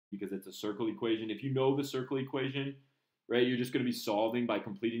because it's a circle equation. If you know the circle equation, right, you're just going to be solving by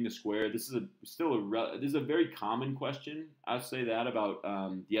completing the square. This is this is a very common question. I'll say that about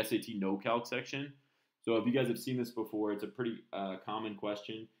the SAT no calc section. So if you guys have seen this before, it's a pretty common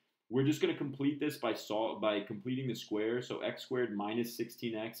question. We're just going to complete this by completing the square. So x squared minus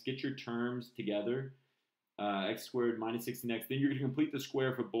 16x. Get your terms together. X squared minus 16x. Then you're going to complete the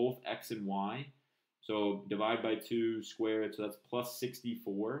square for both x and y. So divide by 2, square it. So that's plus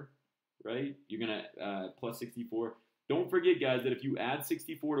 64, right? You're going to plus 64. Don't forget, guys, that if you add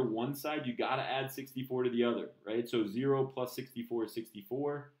 64 to one side, you got to add 64 to the other, right? So 0 plus 64 is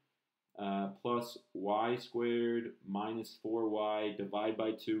 64. Plus y squared minus 4y, divide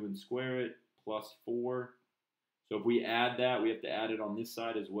by 2 and square it, plus 4. So if we add that, we have to add it on this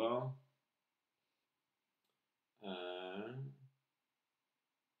side as well.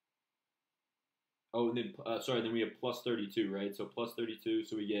 And then, then we have plus 32, right? So plus 32,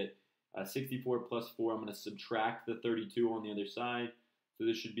 so we get 64 plus 4. I'm going to subtract the 32 on the other side. So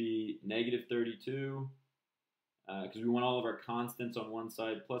this should be negative 32. Because we want all of our constants on one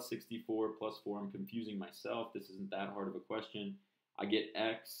side, plus 64, plus 4. I'm confusing myself. This isn't that hard of a question. I get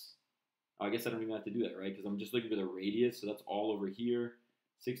x. Oh, I guess I don't even have to do that, right? Because I'm just looking for the radius, so that's all over here.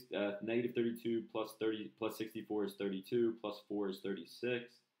 Negative 32 plus 64 is 32, plus 4 is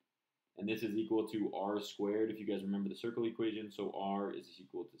 36. And this is equal to r squared, if you guys remember the circle equation. So r is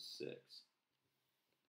equal to 6.